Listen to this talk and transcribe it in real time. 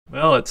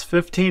Well, it's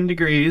 15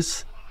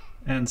 degrees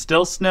and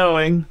still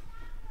snowing,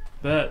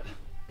 but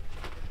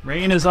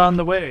rain is on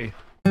the way.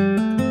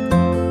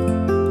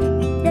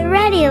 The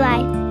ready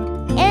life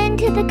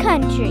into the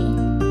country.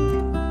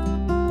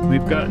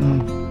 We've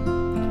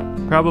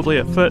gotten probably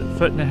a foot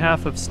and a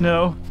half of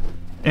snow,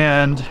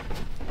 and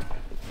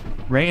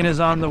rain is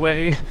on the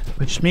way,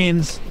 which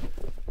means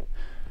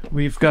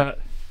we've got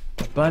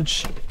a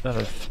bunch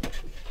of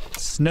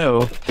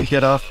snow to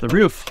get off the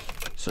roof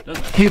so it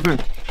doesn't keep our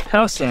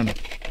house in.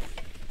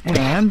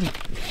 And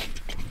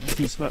this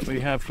is what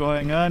we have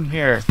going on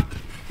here.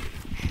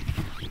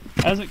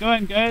 How's it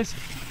going, guys?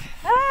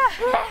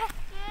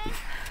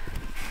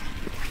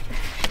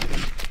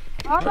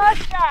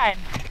 Almost done.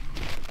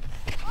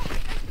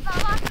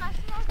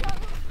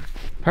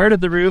 Part of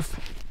the roof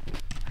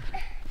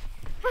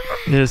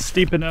is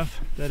steep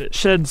enough that it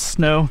sheds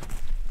snow.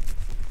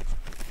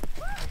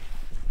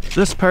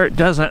 This part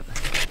doesn't.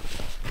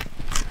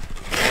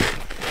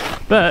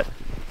 But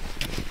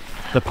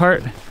the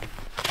part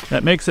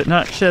that makes it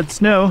not shed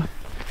snow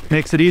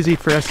makes it easy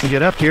for us to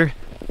get up here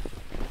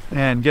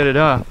and get it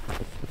off.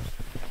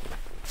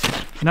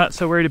 Not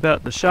so worried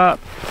about the shop,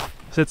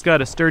 because it's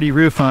got a sturdy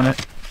roof on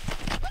it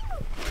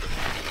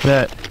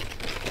that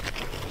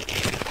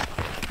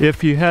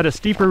if you had a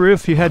steeper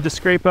roof you had to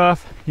scrape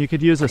off, you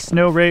could use a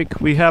snow rake.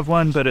 We have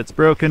one, but it's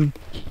broken,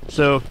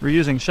 so we're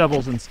using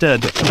shovels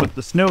instead. With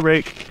the snow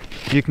rake,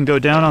 you can go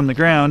down on the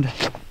ground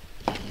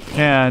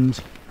and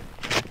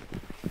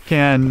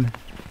can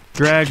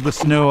drag the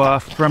snow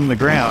off from the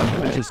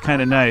ground, which is kind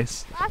of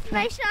nice. Lost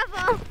my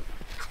shovel.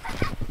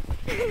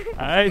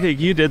 I think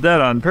you did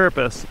that on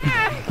purpose.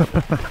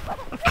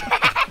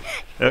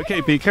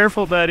 Okay, be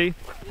careful, buddy.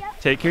 Yep.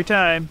 Take your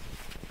time.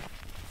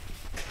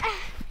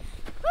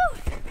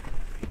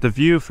 The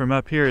view from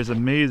up here is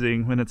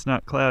amazing when it's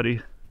not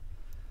cloudy.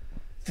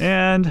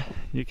 And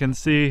you can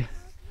see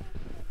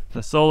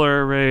the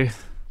solar array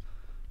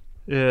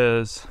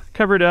is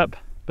covered up,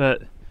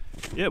 but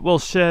it will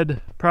shed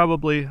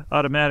probably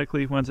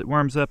automatically once it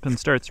warms up and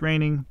starts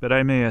raining, but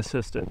I may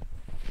assist it.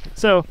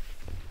 So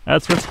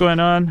that's what's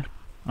going on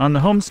the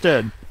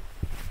homestead.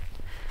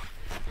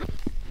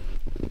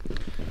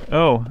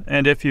 Oh,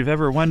 and if you've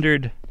ever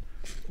wondered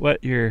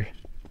what your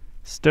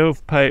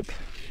stovepipe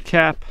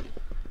cap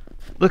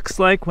looks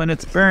like when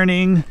it's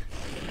burning,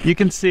 you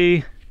can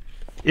see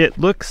it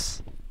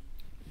looks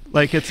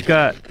like it's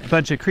got a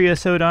bunch of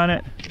creosote on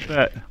it,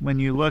 but when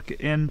you look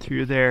in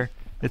through there,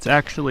 it's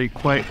actually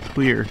quite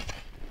clear.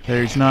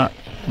 There's not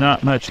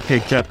much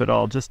caked up at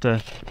all, just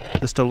a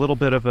little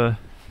bit of a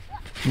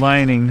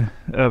lining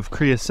of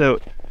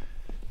creosote,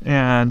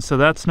 and so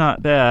that's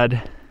not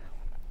bad.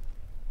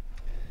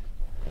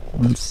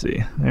 Let's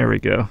see, there we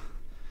go.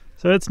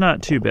 So it's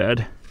not too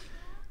bad,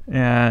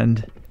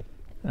 and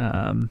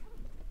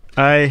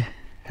I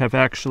have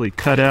actually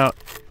cut out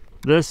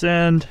this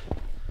end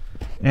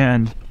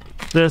and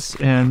this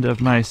end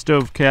of my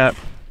stove cap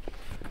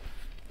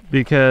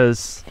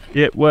because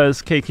it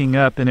was caking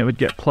up and it would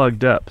get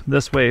plugged up.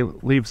 This way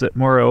leaves it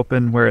more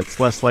open where it's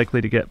less likely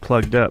to get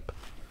plugged up.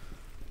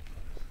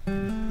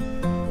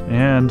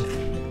 And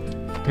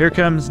here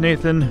comes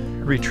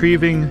Nathan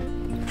retrieving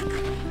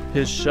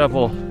his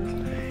shovel.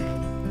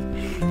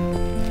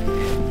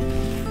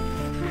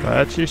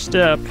 Watch your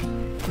step.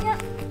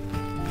 Yep.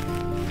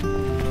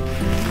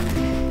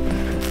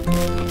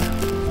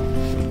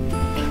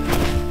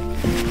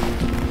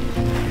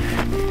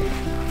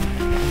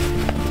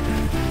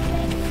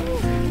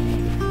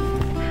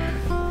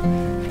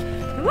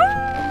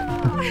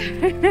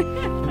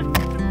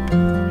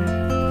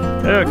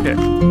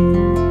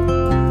 Okay.